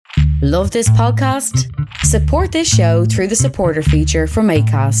Love this podcast? Support this show through the supporter feature from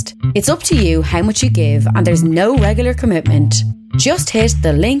Acast. It's up to you how much you give and there's no regular commitment. Just hit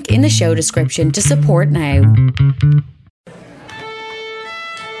the link in the show description to support now.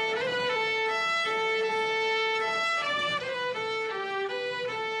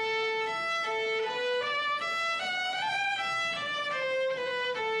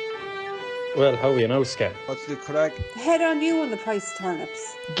 Well, how are you now, Scan? What's the crack? Head on you on the price of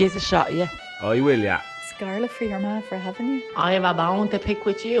turnips. Give a shot, yeah. I will, yeah. Scarlet for your man for having you. I have a bone to pick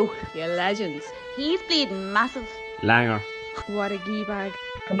with you. You legends. He's bleeding massive. Langer. What a gee bag.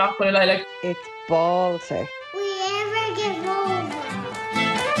 I'm not going to lie, like, It's ballsy. We ever give over.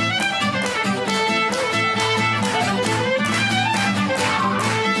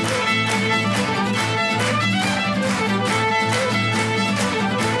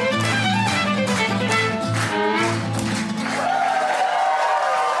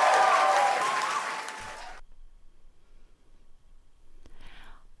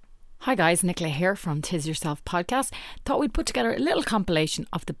 Hi guys, Nicola here from Tis Yourself podcast. Thought we'd put together a little compilation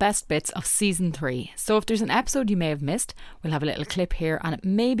of the best bits of season 3. So if there's an episode you may have missed, we'll have a little clip here and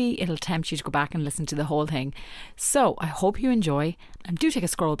maybe it'll tempt you to go back and listen to the whole thing. So I hope you enjoy and do take a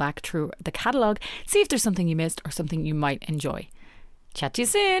scroll back through the catalogue, see if there's something you missed or something you might enjoy. Chat to you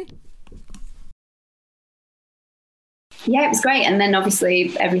soon. Yeah, it was great. And then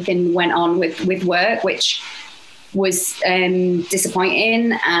obviously everything went on with work, which was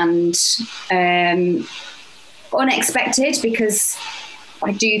disappointing and unexpected, because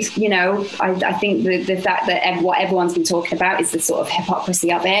I do, I think the fact that what everyone's been talking about is the sort of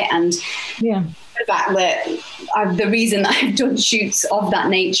hypocrisy of it, and the fact that the reason that I've done shoots of that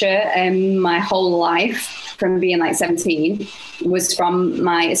nature my whole life, from being like 17, was from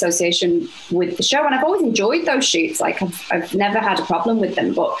my association with the show, and I've always enjoyed those shoots. Like I've never had a problem with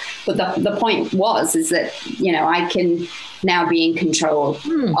them, but the point is that I can now be in control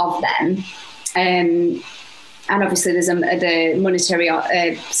of them, and obviously there's the monetary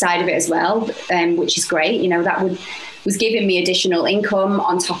side of it as well, which is great. That was giving me additional income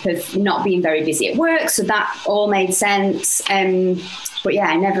on top of not being very busy at work, so that all made sense. But yeah,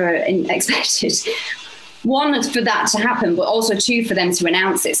 I never expected, one, for that to happen, but also two, for them to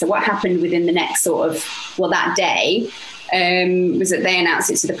announce it. So what happened within the next that day was that they announced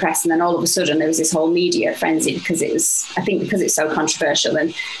it to the press, and then all of a sudden there was this whole media frenzy because because it's so controversial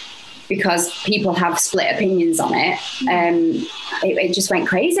and because people have split opinions on it, it just went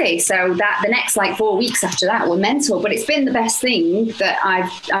crazy. So that the next 4 weeks after that were mental, but it's been the best thing that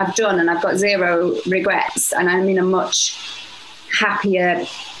I've done, and I've got zero regrets, and I'm in a much happier,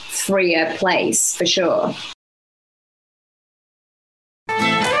 freer place for sure.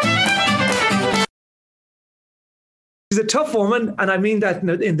 She's a tough woman, and I mean that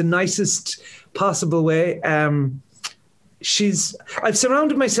in the nicest possible way. I've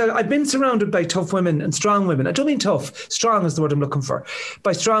been surrounded by tough women and strong women. I don't mean tough, strong is the word I'm looking for.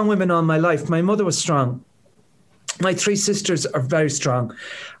 By strong women all my life. My mother was strong. My 3 sisters are very strong.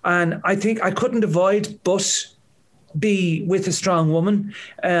 And I think I couldn't avoid but be with a strong woman.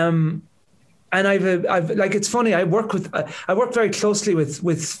 And I've it's funny, I work very closely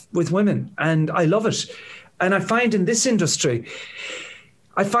with women, and I love it. And I find in this industry,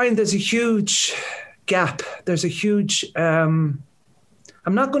 there's a huge gap. There's a huge, I'm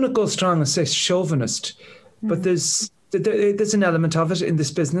not going to go strong and say chauvinist, but there's an element of it in this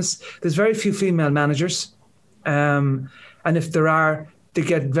business. There's very few female managers. And if there are, they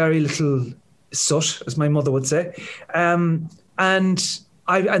get very little soot, as my mother would say. They don't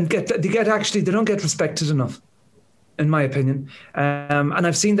get respected enough, in my opinion. And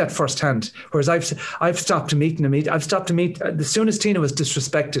I've seen that firsthand. Whereas I've stopped a meeting. I've stopped a meet. As soon as Tina was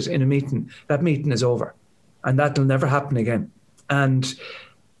disrespected in a meeting, that meeting is over, and that'll never happen again. And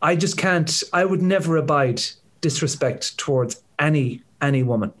I just can't. I would never abide disrespect towards any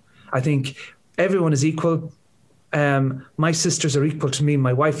woman. I think everyone is equal. My sisters are equal to me.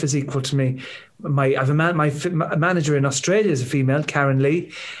 My wife is equal to me. My manager in Australia is a female, Karen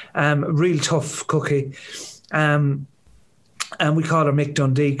Lee, real tough cookie. And we call her Mick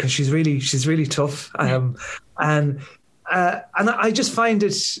Dundee because she's really tough. And I just I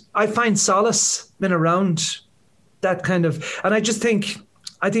find solace in around that kind of, and I think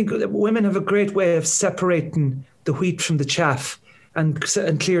women have a great way of separating the wheat from the chaff and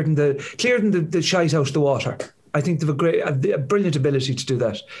clearing the shite out of the water. I think they have a brilliant ability to do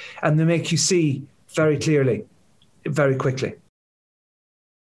that, and they make you see very clearly, very quickly.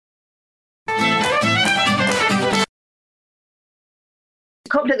 A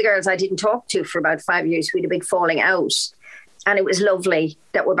couple of the girls I didn't talk to for about 5 years, we had a big falling out. And it was lovely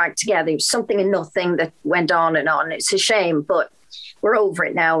that we're back together. It was something and nothing that went on and on. It's a shame, but we're over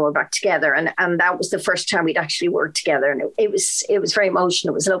it now. We're back together. And that was the first time we'd actually worked together. And it was very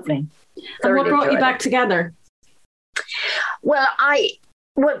emotional. It was lovely. And what brought you back together? Well,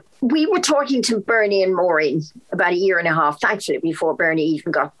 we were talking to Bernie and Maureen about a year and a half, thankfully, before Bernie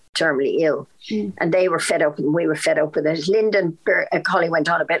even got terminally ill. And they were fed up and we were fed up with it. Linda and Colin went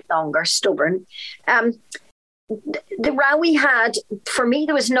on a bit longer, stubborn. The row we had, for me,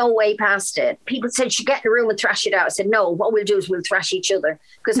 there was no way past it. People said, "Should get in a room and thrash it out." I said, "No, what we'll do is we'll thrash each other."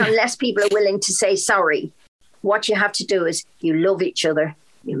 Because unless people are willing to say sorry, what you have to do is you love each other,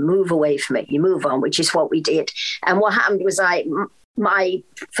 you move away from it, you move on, which is what we did. And what happened was my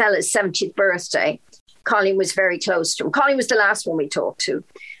fella's 70th birthday, Colin was very close to him. Colin was the last one we talked to.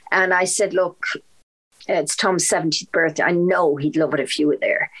 And I said, "Look, it's Tom's 70th birthday. I know he'd love it if you were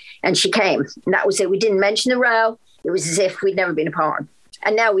there." And she came. And that was it. We didn't mention the row. It was as if we'd never been apart.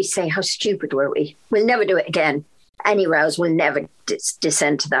 And now we say, how stupid were we? We'll never do it again. Any rows will never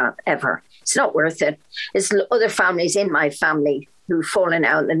descend to that, ever. It's not worth it. There's other families in my family who've fallen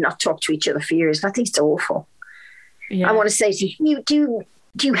out and not talked to each other for years. I think it's awful. Yeah. I want to say to you, do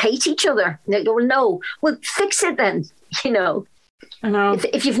you hate each other? And they go, "Well, no." Well, fix it then, you know. I know.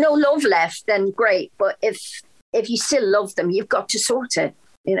 If you've no love left, then great. But if you still love them, you've got to sort it,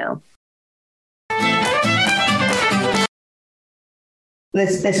 you know.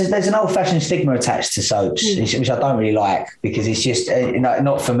 There's an old-fashioned stigma attached to soaps, which I don't really like, because it's just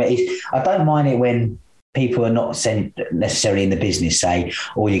not for me. I don't mind it when people are not necessarily in the business say,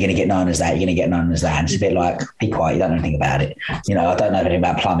 "Oh, you're going to get known as that, you're going to get known as that." And it's a bit like, be quiet, you don't know anything about it. You know, I don't know anything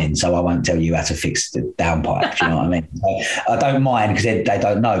about plumbing, so I won't tell you how to fix the downpipe. Do you know what I mean? So I don't mind because they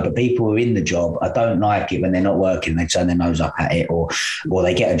don't know, but people who are in the job, I don't like it when they're not working, they turn their nose up at it, or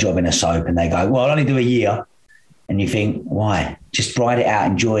they get a job in a soap and they go, "Well, I'll only do a year." And you think, why? Just ride it out,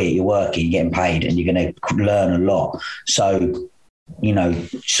 enjoy it. You're working, you're getting paid, and you're going to learn a lot. So, you know,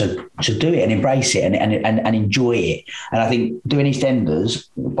 so do it and embrace it and enjoy it. And I think doing EastEnders,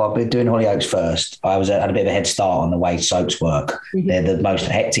 by doing Hollyoaks first, I had a bit of a head start on the way soaps work. Mm-hmm. They're the most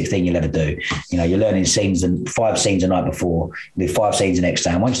hectic thing you'll ever do. You know, you're learning scenes, and 5 scenes the night before, you do 5 scenes the next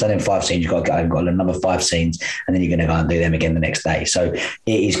day. And once you've done them 5 scenes, you've got to go and got another 5 scenes, and then you're going to go and do them again the next day. So it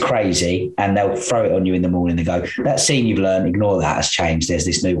is crazy. And they'll throw it on you in the morning and go, "That scene you've learned, ignore that, has changed. There's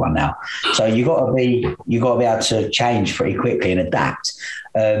this new one now." So you've got to be able to change pretty quickly and adapt.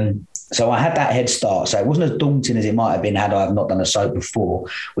 So I had that head start. So it wasn't as daunting as it might have been had I have not done a soap before,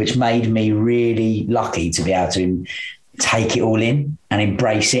 which made me really lucky to be able to take it all in and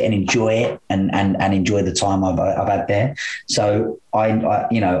embrace it and enjoy it and enjoy the time I've had there. So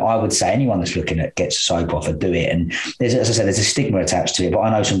I would say anyone that's looking at gets a soap offer, do it. And there's, as I said, there's a stigma attached to it, but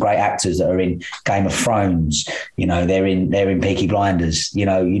I know some great actors that are in Game of Thrones. You know, they're in Peaky Blinders. You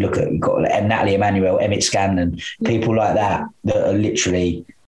know, you've got Natalie Emmanuel, Emmett Scanlon, people like that are literally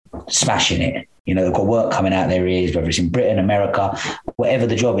smashing it. You know, they've got work coming out their ears, whether it's in Britain, America, whatever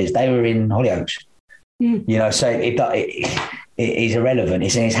the job is. They were in Hollyoaks. You know, so it is irrelevant.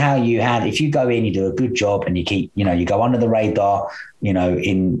 It's how you had. If you go in, you do a good job, and you keep, you know, you go under the radar, you know,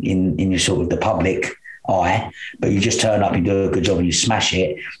 in your sort of the public eye, but you just turn up, you do a good job, and you smash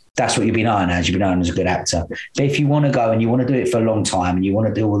it. That's what you'll be known as. You'll be known as a good actor. But if you want to go and you want to do it for a long time, and you want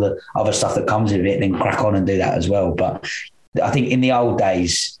to do all the other stuff that comes with it, then crack on and do that as well. But I think in the old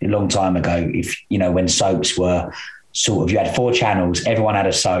days, a long time ago, if you know, when soaps were sort of, you had 4 channels, everyone had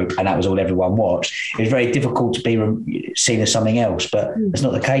a soap, and that was all everyone watched. It was very difficult to be seen as something else, but it's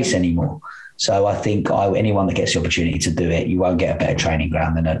not the case anymore. So I think anyone that gets the opportunity to do it, you won't get a better training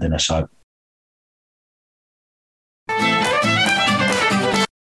ground than a soap.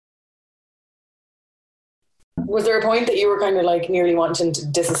 Was there a point that you were kind of like nearly wanting to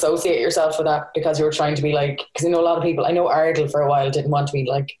disassociate yourself with that because you were trying to be like, because you know a lot of people, I know Ardle for a while didn't want to be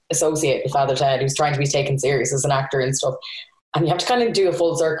like associate with Father Ted. He was trying to be taken serious as an actor and stuff. And you have to kind of do a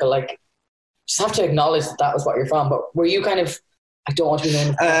full circle, like just have to acknowledge that was what you're from. But were you kind of, I don't want to be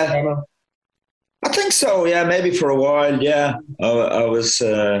known as I think so, yeah, maybe for a while, yeah. I was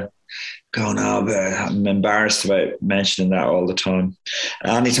going, I'm embarrassed about mentioning that all the time.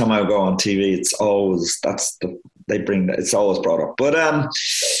 Anytime I go on TV, it's always, it's always brought up. But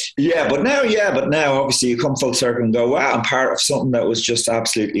but now obviously you come full circle and go, wow, I'm part of something that was just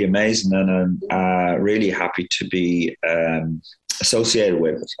absolutely amazing, and I'm really happy to be associated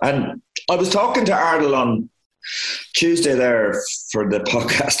with it. And I was talking to Ardle on Tuesday there for the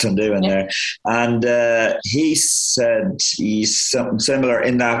podcast I'm doing there, and he said he's something similar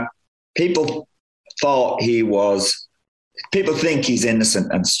in that people thought he was people think he's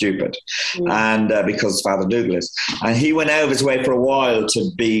innocent and stupid, and because Father Dougal is, and he went out of his way for a while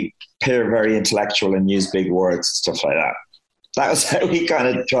to appear very intellectual and use big words and stuff like that. That was how he kind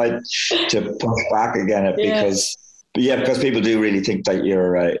of tried to push back again because people do really think that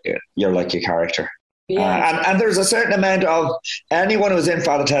you're like your character. Yeah. And there's a certain amount of anyone who's in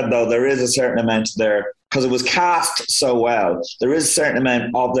Father Ted, though, there is a certain amount there because it was cast so well. There is a certain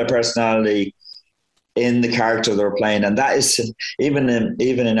amount of their personality in the character they were playing, and that is even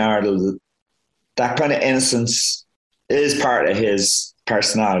in Ardle, that kind of innocence is part of his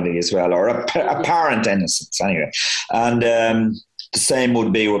personality as well, or apparent innocence anyway. And the same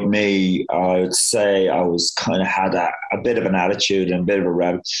would be with me. I would say I was kind of had a bit of an attitude and a bit of a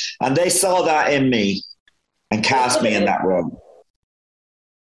rebel, and they saw that in me and cast me in that role.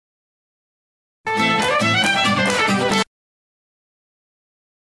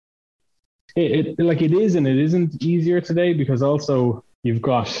 It is and it isn't easier today, because also you've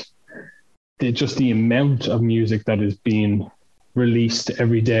got just the amount of music that is being released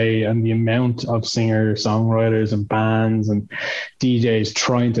every day, and the amount of songwriters and bands and DJs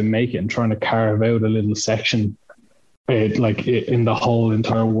trying to make it and trying to carve out a little section in the whole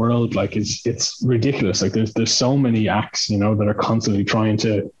entire world. Like it's ridiculous. Like there's so many acts, that are constantly trying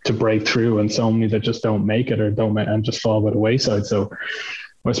to break through, and so many that just don't make it and just fall by the wayside. So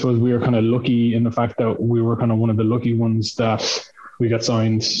I suppose we were kind of lucky in the fact that we were kind of one of the lucky ones that we got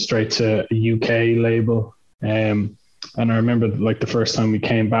signed straight to a UK label. And I remember the first time we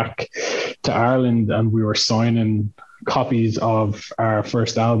came back to Ireland and we were signing copies of our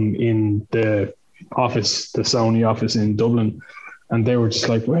first album in the office, the Sony office in Dublin. And they were just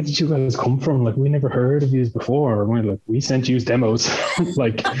like, where did you guys come from? Like, we never heard of you before. And we're like, we sent you demos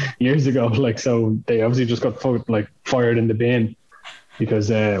years ago. So they obviously just got fired in the bin, because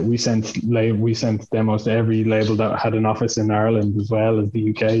we sent demos to every label that had an office in Ireland as well as the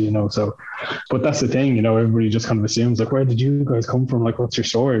UK, so, but that's the thing, everybody just kind of assumes where did you guys come from? What's your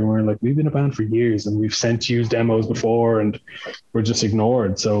story? And we're like, we've been a band for years and we've sent you demos before and we're just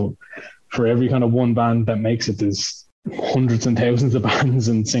ignored. So for every kind of one band that makes it, there's hundreds and thousands of bands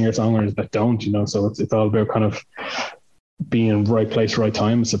and singer-songwriters that don't, so it's all about kind of being right place, right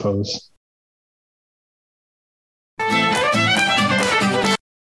time, I suppose.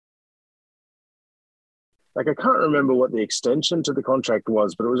 I can't remember what the extension to the contract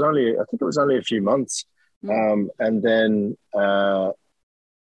was, but I think it was only a few months. And then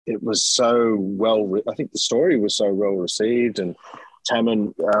it was so I think the story was so well received, and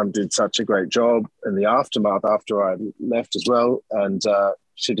Tammin did such a great job in the aftermath after I left as well. And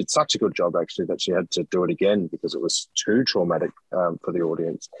she did such a good job, actually, that she had to do it again because it was too traumatic for the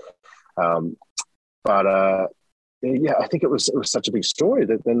audience. But I think it was such a big story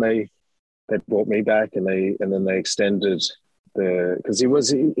that then they brought me back, and then they extended because he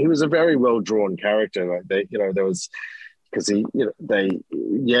was a very well drawn character. There was, because he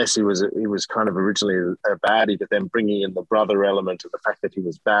was kind of originally a baddie, but then bringing in the brother element and the fact that he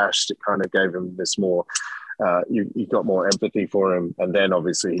was bashed, it kind of gave him this more. You got more empathy for him, and then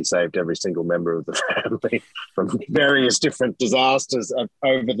obviously he saved every single member of the family from various different disasters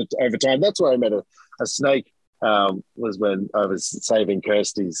over time. That's where I met a snake. Was when I was saving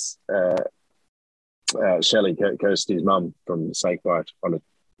Kirsty's Shelley, Kirsty's mum, from snake bite in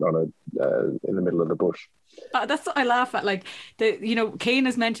the middle of the bush. That's what I laugh at. Cain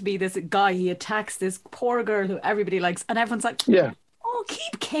is meant to be this guy. He attacks this poor girl who everybody likes, and everyone's like, "Yeah, oh,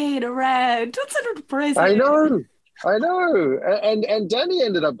 keep Cain around. Don't send her to prison." I know. And Danny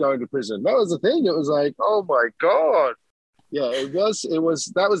ended up going to prison. That was the thing. It was like, oh my God. Yeah, it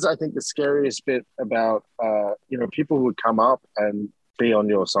was. That was, I think, the scariest bit about, people would come up and be on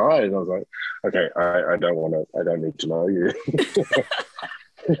your side. And I was like, okay, I don't need to know you.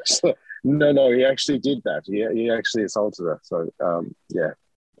 So, no, he actually did that. He actually assaulted her. So, yeah.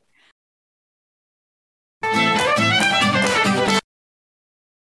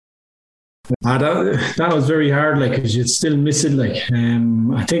 That was very hard, because you'd still miss it.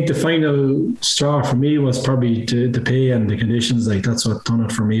 I think the final straw for me was probably the pay and the conditions. That's what done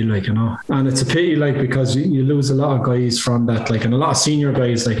it for me, and it's a pity, because you lose a lot of guys from that, and a lot of senior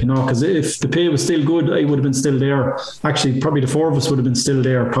guys, because if the pay was still good, I would have been still there. Actually, probably the four of us would have been still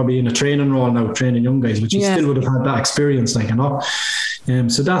there, probably in a training role now, training young guys, but you still would have had that experience,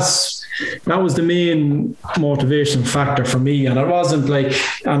 So that was the main motivation factor for me. And it wasn't like,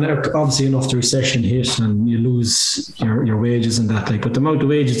 and obviously enough the recession hit and you lose your wages and that, like, but the amount of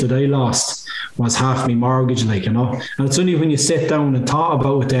wages that I lost was half my mortgage, like, you know. And it's only when you sit down and thought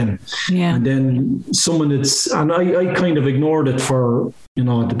about it then, and then I kind of ignored it for, you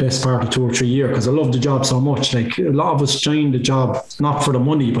know, the best part of 2 or 3 years, because I loved the job so much. Like, a lot of us joined the job not for the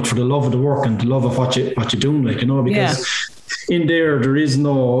money, but for the love of the work and the love of what you're doing, like, you know, because in there is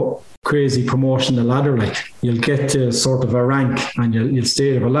no crazy promotion the ladder. Like, you'll get to sort of a rank and you'll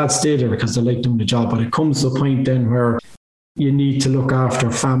stay there. But lads stay there because they like doing the job. But it comes to a point then where you need to look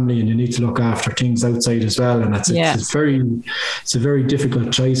after family and you need to look after things outside as well. And it's a very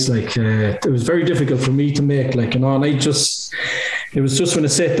difficult choice. Like, it was very difficult for me to make, like, you know, and it was just when I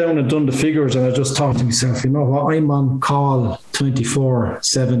sat down and done the figures and I just thought to myself, you know what, I'm on call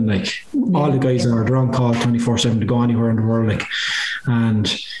 24/7, like, all the guys they're on call 24/7 to go anywhere in the world, like,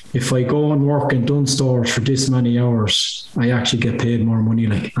 and if I go and work in Dunstores for this many hours, I actually get paid more money,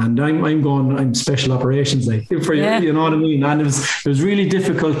 like, and I'm special operations, like, for you know what I mean. And it was really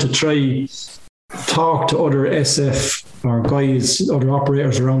difficult to try talk to other SF or guys, other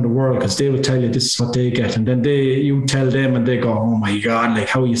operators around the world, because they would tell you this is what they get, and then you tell them and they go, oh my God, like,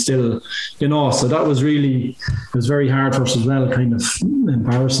 how are you still, you know. So that was really, it was very hard for us as well, kind of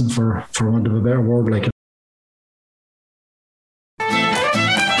embarrassing for want of a better word, like.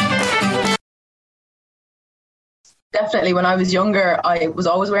 Definitely, when I was younger, I was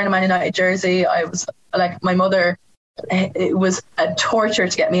always wearing a Man United jersey. I was like, my mother, it was a torture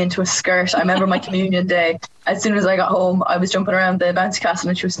to get me into a skirt. I remember my communion day, as soon as I got home, I was jumping around the bouncy castle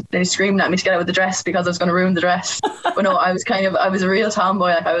and she was screaming at me to get out with the dress because I was going to ruin the dress. But no, I was a real tomboy.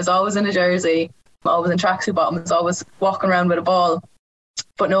 Like, I was always in a jersey, always in tracksuit bottoms, always walking around with a ball.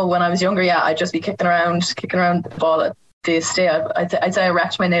 But no, when I was younger, I'd just be kicking around the ball at the estate. I'd say I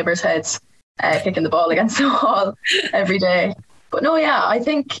wrecked my neighbours' heads kicking the ball against the wall every day. But no, I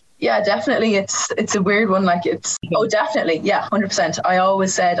think, definitely it's a weird one. Like, definitely, 100%. I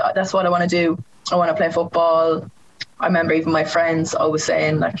always said that's what I want to do. I want to play football. I remember even my friends always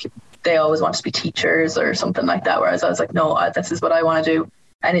saying, like, they always wanted to be teachers or something like that, whereas I was like, no, this is what I want to do.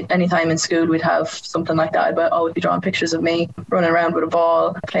 Any time in school we'd have something like that. I'd always be drawing pictures of me running around with a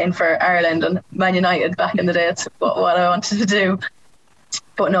ball, playing for Ireland and Man United back in the day. That's what I wanted to do.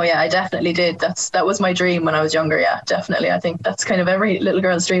 But no, I definitely did. That was my dream when I was younger. Yeah, definitely. I think that's kind of every little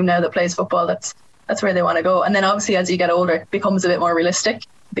girl's dream now that plays football. That's where they want to go. And then obviously as you get older, it becomes a bit more realistic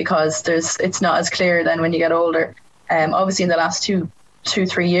because it's not as clear then when you get older. Obviously in the last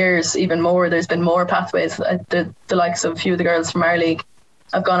 2-3 years, even more, there's been more pathways. The likes of a few of the girls from our league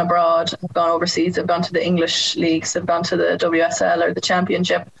have gone abroad, have gone overseas, have gone to the English leagues, have gone to the WSL or the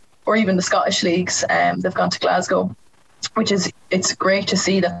Championship, or even the Scottish leagues. They've gone to Glasgow, it's great to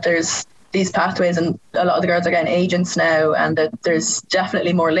see that there's these pathways, and a lot of the girls are getting agents now, and that there's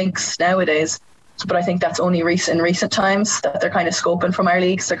definitely more links nowadays. But I think that's only in recent times that they're kind of scoping from our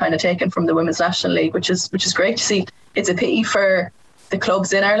leagues. They're kind of taken from the Women's National League, which is great to see. It's a pity for the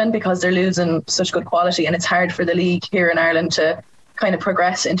clubs in Ireland because they're losing such good quality, and it's hard for the league here in Ireland to kind of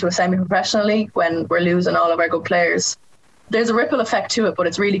progress into a semi-professional league when we're losing all of our good players. There's a ripple effect to it, but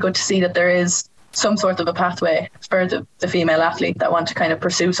it's really good to see that there is some sort of a pathway for the female athlete that want to kind of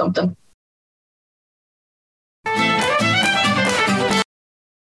pursue something.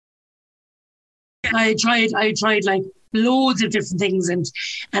 I tried like loads of different things, and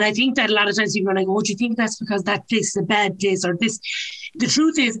I think that a lot of times people are like, oh, do you think that's because that place is a bad place or this? The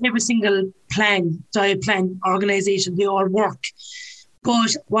truth is every single diet plan, organisation, they all work.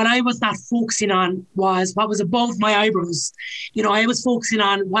 But what I was not focusing on was what was above my eyebrows. You know, I was focusing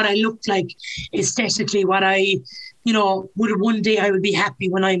on what I looked like aesthetically, what I, you know, one day I would be happy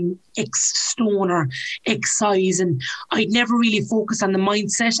when I'm X stone or X size. And I'd never really focus on the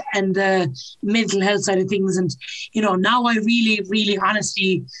mindset and the mental health side of things. And, you know, now I really, really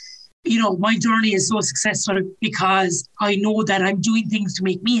honestly, you know, my journey is so successful because I know that I'm doing things to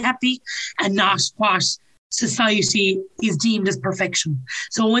make me happy and not what society is deemed as perfection.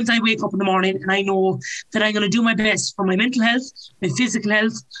 So once I wake up in the morning and I know that I'm going to do my best for my mental health, my physical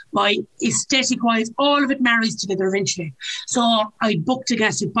health, my aesthetic wise, all of it marries together eventually. So I booked a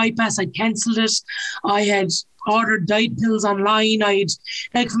gastric bypass, I cancelled it. I had ordered diet pills online.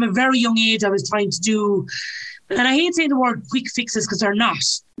 Like from a very young age, I was trying to do, and I hate saying the word quick fixes because they're not.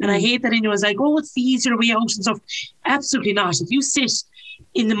 And I hate that anyone's like, oh, it's the easier way out and stuff. Absolutely not. If you sit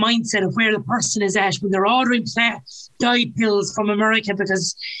in the mindset of where the person is at when they're ordering diet pills from America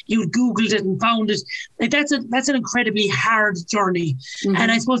because you Googled it and found it, like that's an incredibly hard journey. Mm-hmm.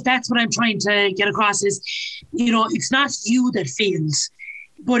 And I suppose that's what I'm trying to get across is, you know, it's not you that fails.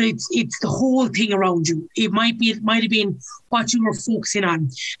 but it's the whole thing around you. It might have been what you were focusing on,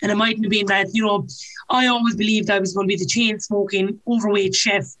 and it mightn't have been that, you know, I always believed I was going to be the chain smoking overweight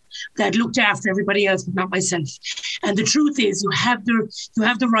chef that looked after everybody else but not myself. And the truth is, you have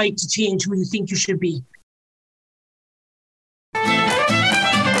the right to change who you think you should be.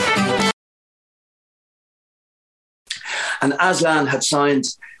 And Aslan had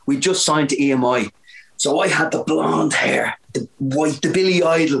we just signed to EMI. So I had the blonde hair, the white, the Billy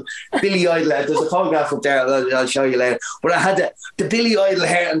Idol hair. There's a photograph up there I'll show you later. But I had the Billy Idol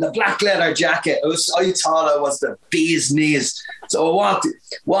hair and the black leather jacket. I thought I was the bee's knees. So I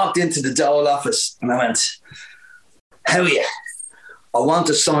walked into the Dole office and I went, how are you? I want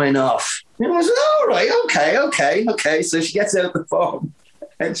to sign off. And I said, all right, okay. So she gets out the form.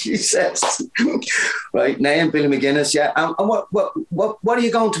 And she says, right, name Billy McGuinness, yeah. And what are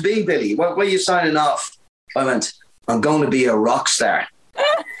you going to be, Billy? What are you signing off? I went, I'm going to be a rock star.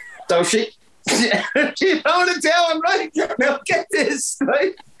 So she wrote it down, right? Now get this,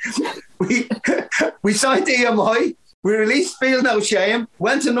 right? We signed to EMI, we released Feel No Shame,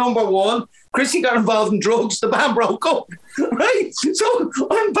 went to number 1. Chrissy got involved in drugs, the band broke up, right? So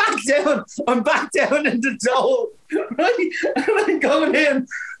I'm back down in the Dole, right? And I'm going in,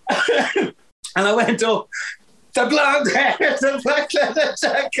 and I went up, the blonde hair, the black leather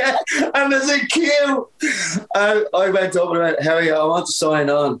jacket, and there's a queue. And I went up and I went, how are you? I want to sign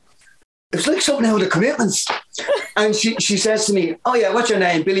on. It was like something out of Commitments. And she says to me, oh yeah, what's your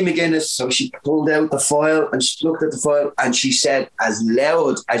name? Billy McGuinness. So she pulled out the file and she looked at the file and she said as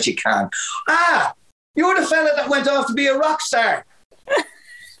loud as you can, you're the fella that went off to be a rock star.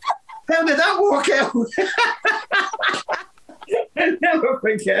 How did that work out? I'll never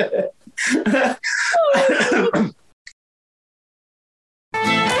forget it.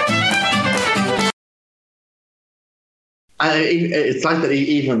 It's like that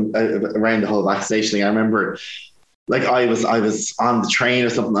even around the whole vaccination thing. I remember, like I was on the train or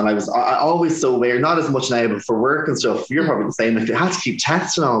something, and I always so aware, not as much now, but for work and stuff. You're probably the same. Like you had to keep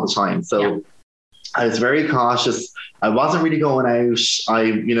testing all the time, so I was very cautious. I wasn't really going out.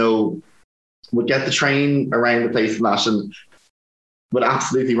 I would get the train around the place and that, and would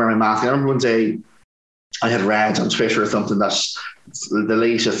absolutely wear my mask. I remember one day I had read on Twitter or something that the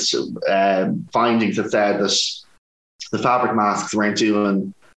latest findings had said that the fabric masks weren't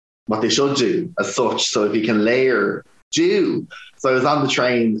doing what they should do as such. So if you can layer, do. So I was on the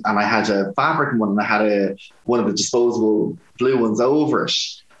train and I had a fabric one and I had one of the disposable blue ones over it.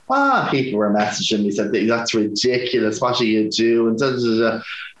 People were messaging me, said, that's ridiculous. What are you doing? Da, da, da.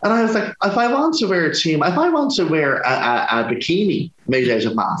 And I was like, if I want to wear a bikini made out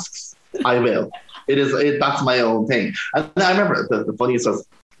of masks, I will. That's my own thing. And I remember the funniest was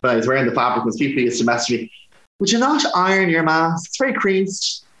when I was wearing the fabric was people used to message me, would you not iron your mask? It's very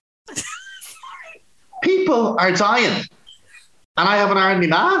creased. People are dying. And I haven't ironed my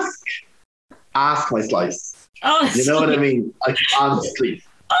mask. Ask my slice. Honestly. You know what I mean? Honestly,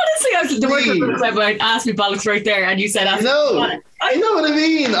 I was the worker website asked me bollocks right there, and you said, I know what I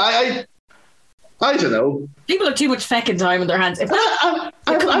mean. I don't know. People have too much feckin' time in their hands. I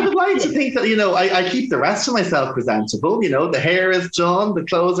would like to think that, I keep the rest of myself presentable. The hair is done, the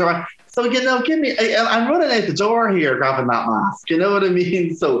clothes are. So, give me, I'm running out the door here grabbing that mask. You know what I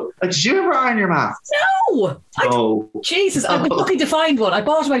mean? So, did you ever iron your mask? No. Jesus, I've been lucky to find one. I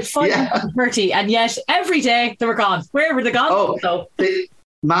bought about 530, and yet every day they were gone. Where were they gone? The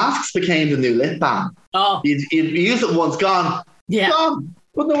masks became the new lip balm. You use it once, gone. Yeah. Gone.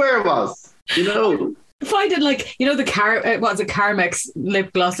 Wouldn't know where it was. Finding the Carmex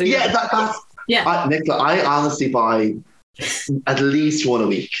lip gloss. Yeah, Nicola, I honestly buy at least one a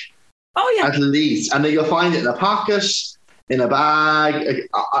week. Oh yeah, at least, and then you'll find it in a pocket, in a bag.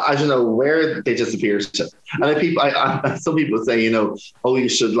 I don't know where they disappear to. And some people say, you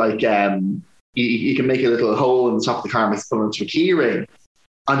should you can make a little hole in the top of the Carmex, put it into a key ring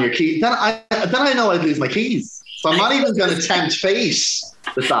on your key. Then I know I'd lose my keys. So I'm not even going to tempt fate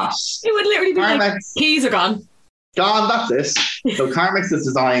with that. It would literally be Carmex, keys are gone. Gone, that's it. So Carmex is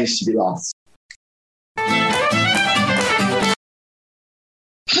designed to be lost.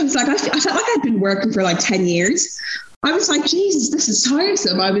 I was like, I felt like I'd been working for 10 years. I was like, Jesus, this is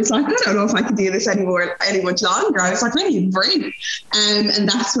tiresome. I was like, I don't know if I can do this any much longer. I was like, I need a break. And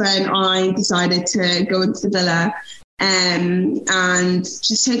that's when I decided to go into the villa and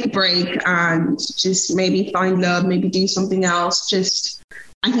just take a break and just maybe find love, maybe do something else.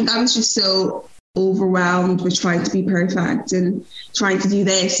 I think I was just so overwhelmed with trying to be perfect and trying to do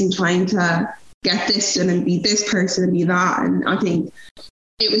this and trying to get this done and be this person and be that. And I think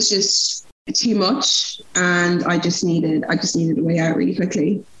it was just too much, and I just needed a way out really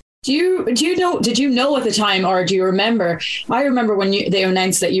quickly. Did you know at the time, or do you remember? I remember when they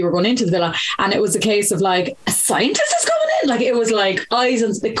announced that you were going into the villa, and it was a case of like, a scientist is going in. Like, it was like eyes,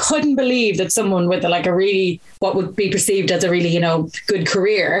 and they couldn't believe that someone with like a really, what would be perceived as a really, good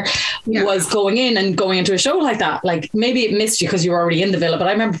career was going in and going into a show like that. Like, maybe it missed you because you were already in the villa, but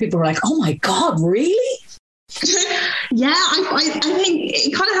I remember people were like, "Oh my God, really?" Yeah, I think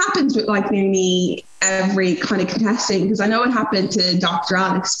it kind of happens with like nearly every kind of contestant, because I know it happened to Dr.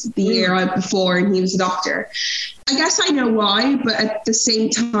 Alex the year before, and he was a doctor. I guess I know why, but at the same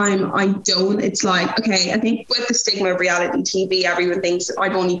time, I don't. It's like, okay, I think with the stigma of reality TV, everyone thinks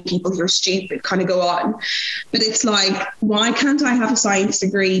I've only people who are stupid kind of go on. But it's like, why can't I have a science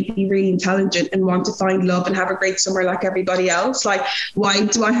degree, be really intelligent and want to find love and have a great summer like everybody else? Like, why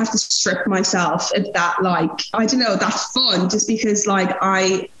do I have to strip myself of that? Like, I don't know, that's fun just because like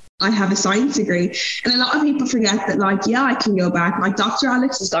I have a science degree. And a lot of people forget that, like, yeah, I can go back. Like, Dr.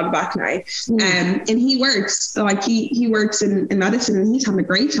 Alex has gone back now. And he works, like, he works in medicine, and he's having a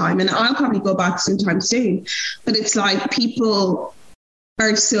great time. And I'll probably go back sometime soon. But it's like people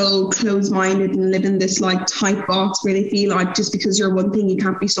are so close-minded and live in this like tight box where they feel like just because you're one thing, you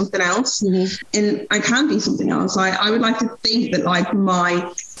can't be something else. And I can be something else. I would like to think that like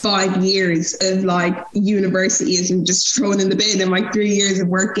my 5 years of like university isn't just thrown in the bin, and like 3 years of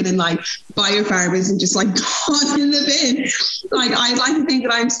working in like biopharma isn't just like gone in the bin. Like, I'd like to think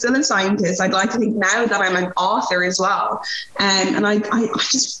that I'm still a scientist. I'd like to think now that I'm an author as well. And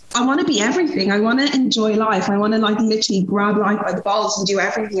I want to be everything. I want to enjoy life. I want to like literally grab life by the balls and do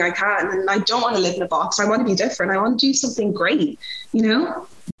everything I can. And I don't want to live in a box. I want to be different. I want to do something great,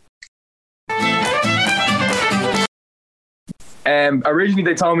 Originally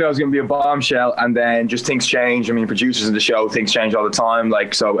they told me I was going to be a bombshell, and then just things change. I mean, producers in the show, things change all the time.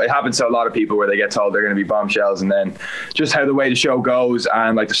 Like, so it happens to a lot of people where they get told they're going to be bombshells, and then just how the way the show goes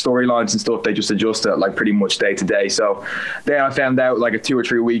and like the storylines and stuff, they just adjust it like pretty much day to day. So then I found out like a 2 or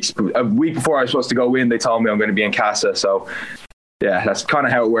 3 weeks, a week before I was supposed to go in, they told me I'm going to be in Casa. So yeah, that's kind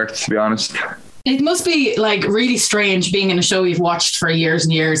of how it worked, to be honest. It must be like really strange being in a show you've watched for years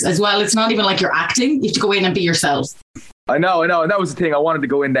and years as well. It's not even like you're acting. You have to go in and be yourself. I know. And that was the thing. I wanted to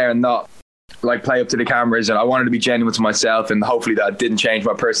go in there and not like play up to the cameras, and I wanted to be genuine to myself, and hopefully that didn't change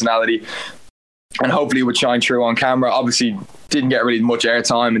my personality, and hopefully it would shine through on camera. Obviously didn't get really much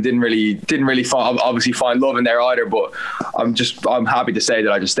airtime, and didn't really find love in there either, but I'm happy to say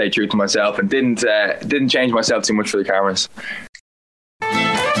that I just stayed true to myself and didn't change myself too much for the cameras.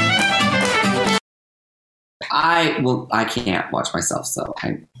 I can't watch myself, so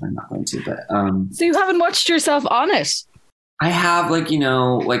I'm not going to, but so you haven't watched yourself on it? I have,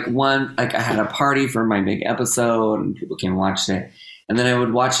 I had a party for my big episode and people came and watched it, and then I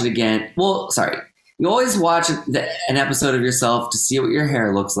would watch it again. Well, sorry. You always watch an episode of yourself to see what your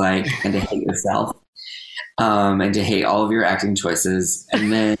hair looks like and to hate yourself, and to hate all of your acting choices.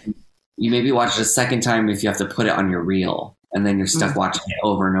 And then you maybe watch it a second time if you have to put it on your reel, and then you're stuck watching it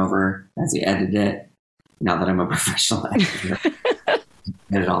over and over as you edit it. Now that I'm a professional actor,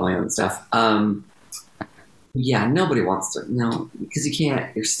 edit all my own stuff. Yeah, nobody wants to. No, because you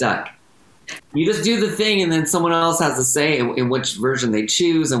can't. You're stuck. You just do the thing, and then someone else has to say in which version they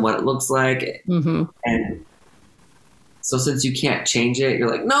choose and what it looks like. Mm-hmm. And so since you can't change it, you're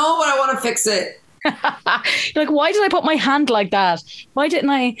like, no, but I want to fix it. You're like, why did I put my hand like that? Why didn't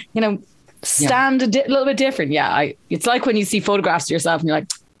I, stand a little bit different? Yeah, it's like when you see photographs of yourself and you're like,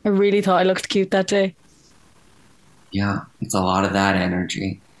 I really thought I looked cute that day. Yeah, it's a lot of that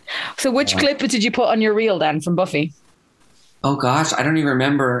energy. So which clip did you put on your reel then from Buffy? Oh gosh, I don't even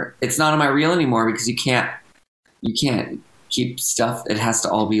remember. It's not on my reel anymore because you can't keep stuff. It has to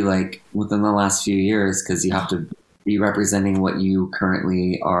all be like within the last few years because you have to be representing what you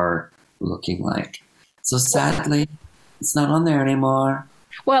currently are looking like. So sadly, it's not on there anymore.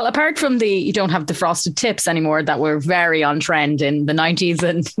 Well, apart from you don't have the frosted tips anymore that were very on trend in the 90s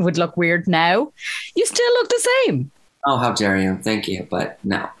and would look weird now, you still look the same. Oh, how dare you. Thank you. But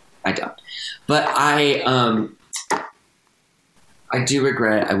no, I don't. But I do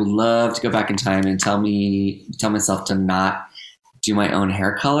regret. I would love to go back in time and tell myself to not do my own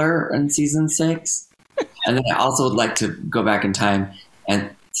hair color in season 6. And then I also would like to go back in time and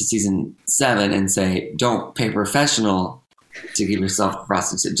to season 7 and say, don't pay professional to give yourself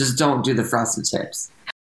frosted tips. Just don't do the frosted tips.